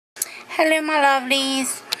Hello my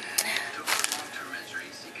lovelies.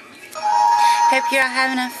 Hope you're all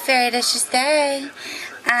having a very delicious day.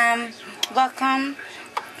 Welcome.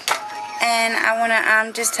 And I want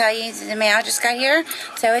to just tell you the mail just got here.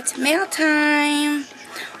 So it's mail time.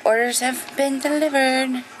 Orders have been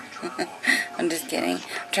delivered. I'm just kidding.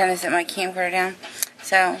 I'm trying to set my camcorder down.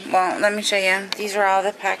 So, well, let me show you. These are all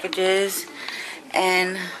the packages.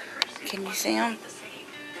 And can you see them?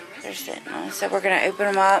 They're sitting on. So we're going to open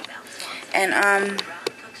them up. And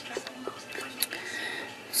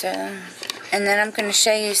and then I'm going to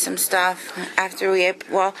show you some stuff after we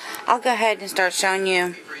open. Well, I'll go ahead and start showing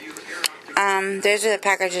you. Those are the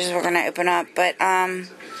packages we're going to open up. But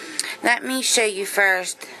let me show you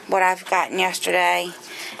first what I've gotten yesterday.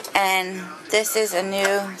 And this is a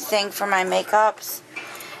new thing for my makeups.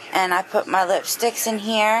 And I put my lipsticks in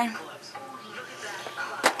here.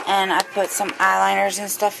 And I put some eyeliners and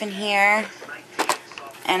stuff in here.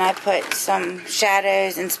 And I put some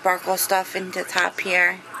shadows and sparkle stuff into the top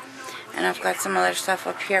here. And I've got some other stuff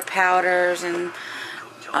up here, powders and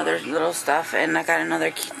other little stuff. And I got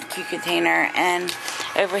another cute container. And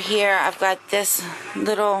over here I've got this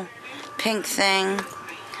little pink thing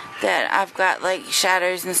that I've got like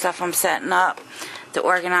shadows and stuff I'm setting up to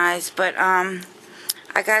organize. But I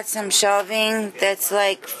got some shelving that's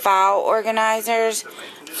like file organizers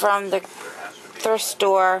from the thrift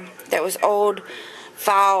store that was old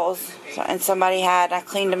files and somebody had. I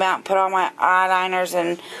cleaned them out and put all my eyeliners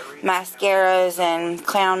and mascaras and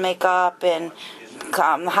clown makeup and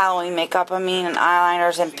Halloween makeup, and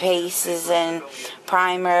eyeliners and pastes and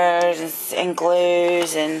primers and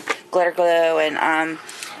glues and glitter glue. And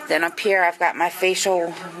then up here I've got my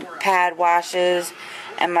facial pad washes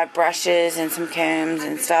and my brushes and some combs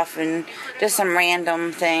and stuff and just some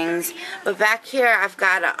random things. But back here I've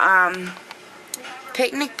got a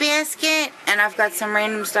picnic basket, and I've got some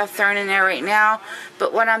random stuff thrown in there right now.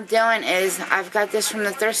 But what I'm doing is I've got this from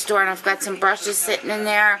the thrift store, and I've got some brushes sitting in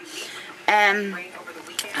there, and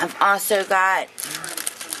I've also got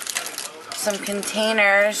some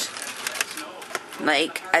containers.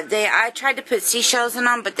 Like I tried to put seashells in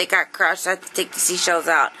them, but they got crushed. I had to take the seashells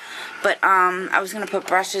out. But I was gonna put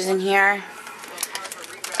brushes in here,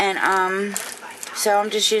 and so I'm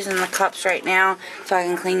just using the cups right now so I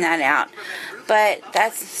can clean that out. But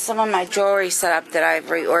that's some of my jewelry setup that I've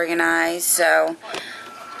reorganized, so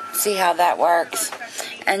see how that works.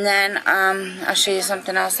 And then I'll show you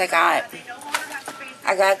something else I got.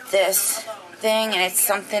 I got this thing, and it's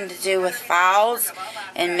something to do with files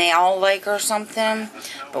and mail, like, or something.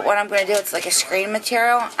 But what I'm going to do, it's like a screen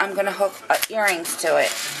material. I'm going to hook earrings to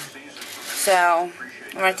it. So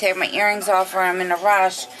I'm going to take my earrings off when I'm in a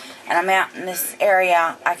rush and I'm out in this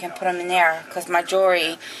area. I can put them in there because my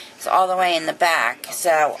jewelry is all the way in the back.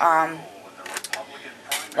 So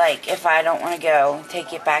like if I don't want to go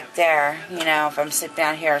take it back there, you know, if I'm sitting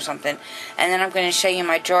down here or something. And then I'm going to show you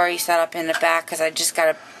my jewelry set up in the back because I just got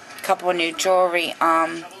a couple of new jewelry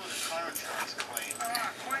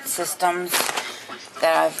systems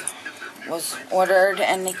that was ordered,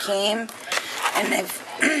 and they came, and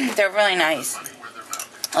they're really nice.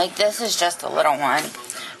 Like this is just a little one.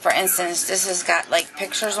 For instance, this has got like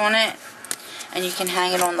pictures on it, and you can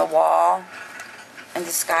hang it on the wall and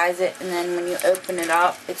disguise it. And then when you open it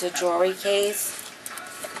up, it's a jewelry case,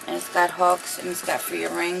 and it's got hooks, and it's got for your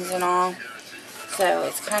rings and all. So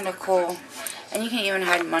it's kind of cool. And you can even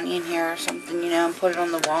hide money in here or something, you know, and put it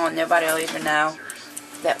on the wall, and nobody will even know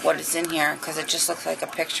that what is in here because it just looks like a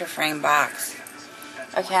picture frame box.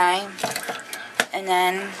 Okay, and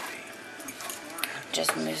then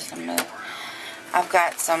just move some. I've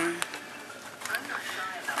got some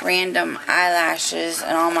random eyelashes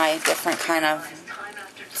and all my different kind of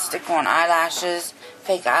stick-on eyelashes,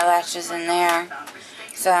 fake eyelashes in there.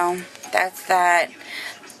 So that's that.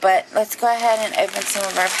 But let's go ahead and open some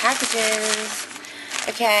of our packages.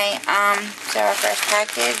 Okay, so our first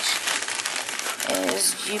package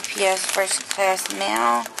is UPS first class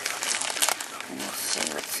mail. And let's see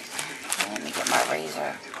let me get my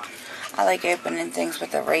razor. I like opening things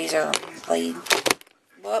with a razor blade.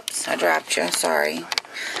 Whoops, I dropped you, sorry.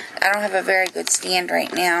 I don't have a very good stand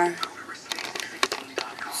right now.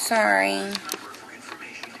 Sorry.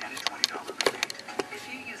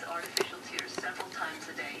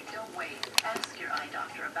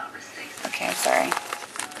 Okay, I'm sorry.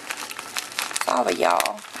 Sorry,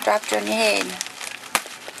 y'all. Dropped you on your head.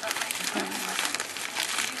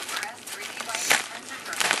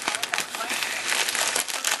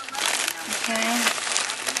 Okay.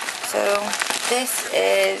 So, this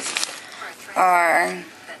is our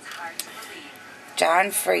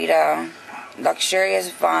Frieda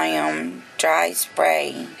Luxurious Volume Dry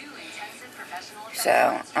Spray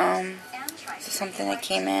So, this is something that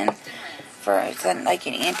came in for, it's like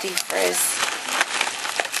an anti-frizz.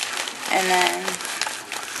 And then,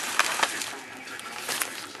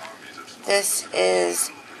 this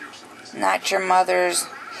is Not Your Mother's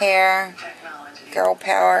Hair Girl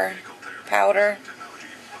Power Powder.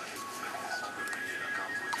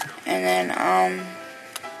 And then,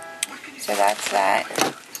 so that's that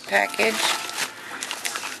package.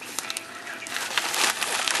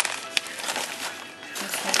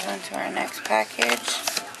 Let's move on to our next package.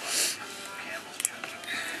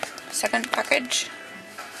 Second package.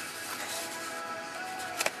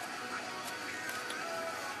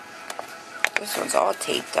 This one's all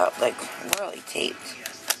taped up, like really taped.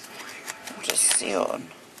 Just sealed.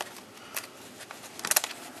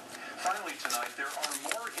 Finally tonight, there are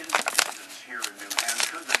more independents here in New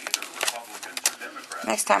Hampshire than either Republicans or Democrats.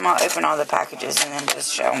 Next time I'll open all the packages and then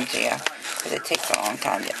just show them to you, because it takes a long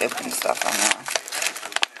time to open stuff, I know.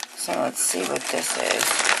 So let's see what this is.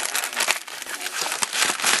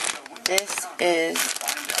 This is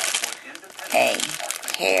a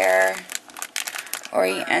hair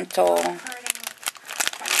oriental,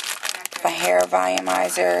 a hair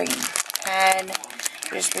volumizer pad.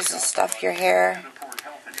 You're supposed to stuff your hair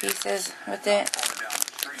pieces with it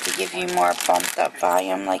to give you more bumped up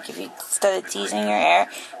volume. Like if you, instead of teasing your hair,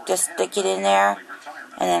 just stick it in there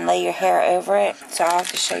and then lay your hair over it. So I'll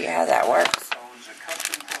have to show you how that works.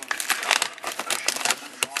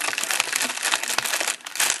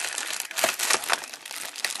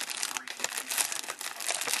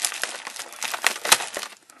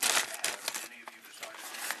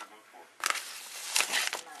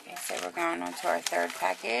 Okay, so we're going on to our third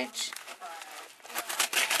package.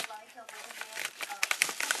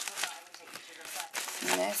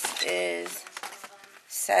 And this is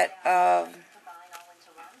set of,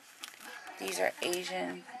 these are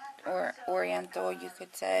Asian or Oriental, you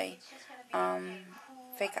could say,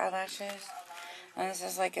 fake eyelashes. And this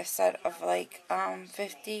is like a set of like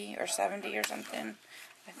 50 or 70 or something,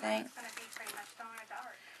 I think.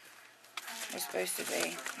 It's supposed to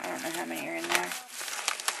be. I don't know how many are in there.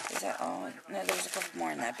 Is that all? No, there's a couple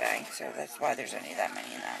more in that bag, so that's why there's only that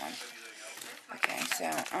many in that one. Okay, so,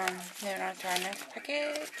 moving on to our next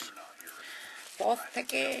package. Fourth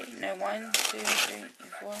package. No, 1, 2, 3,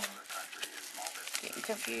 4. Getting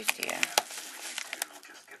confused here.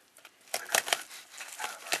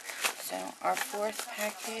 So, our fourth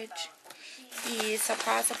package is,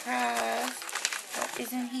 surprise, surprise, what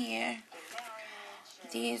is in here?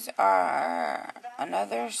 These are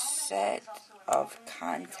another set of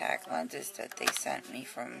contact lenses that they sent me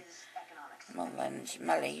from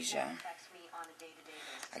Malaysia.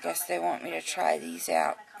 I guess they want me to try these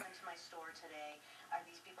out.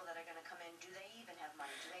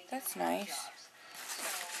 That's nice.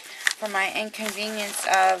 For my inconvenience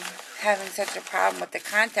of having such a problem with the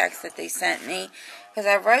contacts that they sent me, because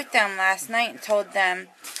I wrote them last night and told them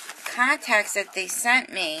contacts that they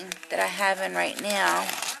sent me that I have in right now.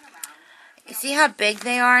 You see how big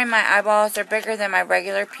they are in my eyeballs? They're bigger than my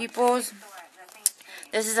regular pupils.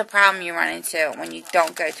 This is a problem you run into when you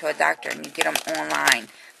don't go to a doctor and you get them online.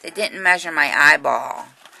 They didn't measure my eyeball.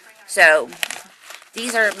 So,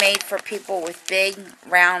 these are made for people with big,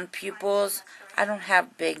 round pupils. I don't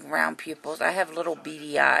have big, round pupils. I have little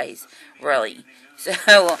beady eyes, really.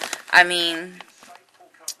 So, I mean,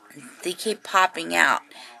 they keep popping out.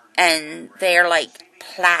 And they're like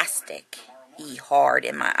plastic-y hard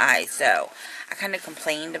in my eyes. So, I kind of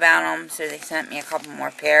complained about them. So, they sent me a couple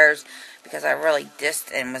more pairs because I really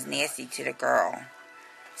dissed and was nasty to the girl,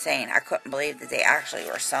 saying I couldn't believe that they actually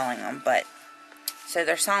were selling them. But so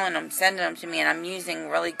they're selling them, sending them to me, and I'm using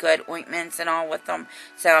really good ointments and all with them,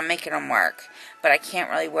 so I'm making them work. But I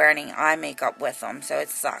can't really wear any eye makeup with them, so it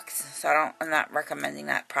sucks. So I'm not recommending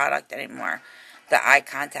that product anymore. The eye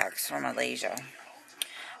contacts from Malaysia.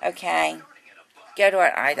 Okay, go to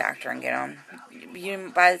an eye doctor and get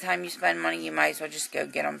them. By the time you spend money, you might as well just go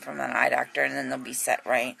get them from an eye doctor, and then they'll be set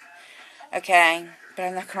right. Okay, but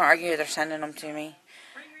I'm not going to argue. They're sending them to me.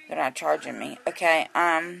 They're not charging me. Okay,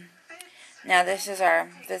 now this is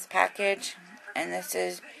this package, and this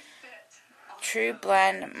is True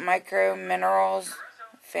Blend Micro Minerals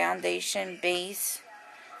Foundation Base.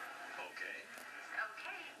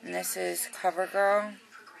 And this is CoverGirl.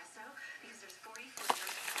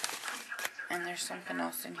 And there's something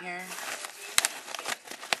else in here.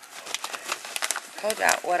 Told you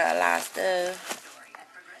what I last do.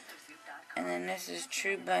 And then this is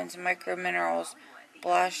True Blend's Micro Minerals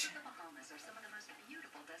Blush.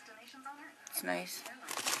 It's nice.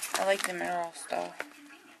 I like the mineral stuff.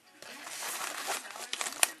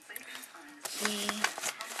 Key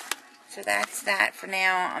So that's that for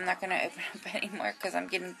now. I'm not going to open up anymore because I'm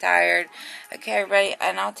getting tired. Okay, everybody,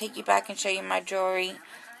 and I'll take you back and show you my jewelry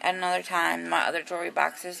at another time, my other jewelry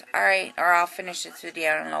boxes. Alright, or I'll finish this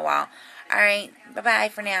video in a little while. Alright, bye-bye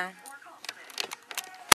for now.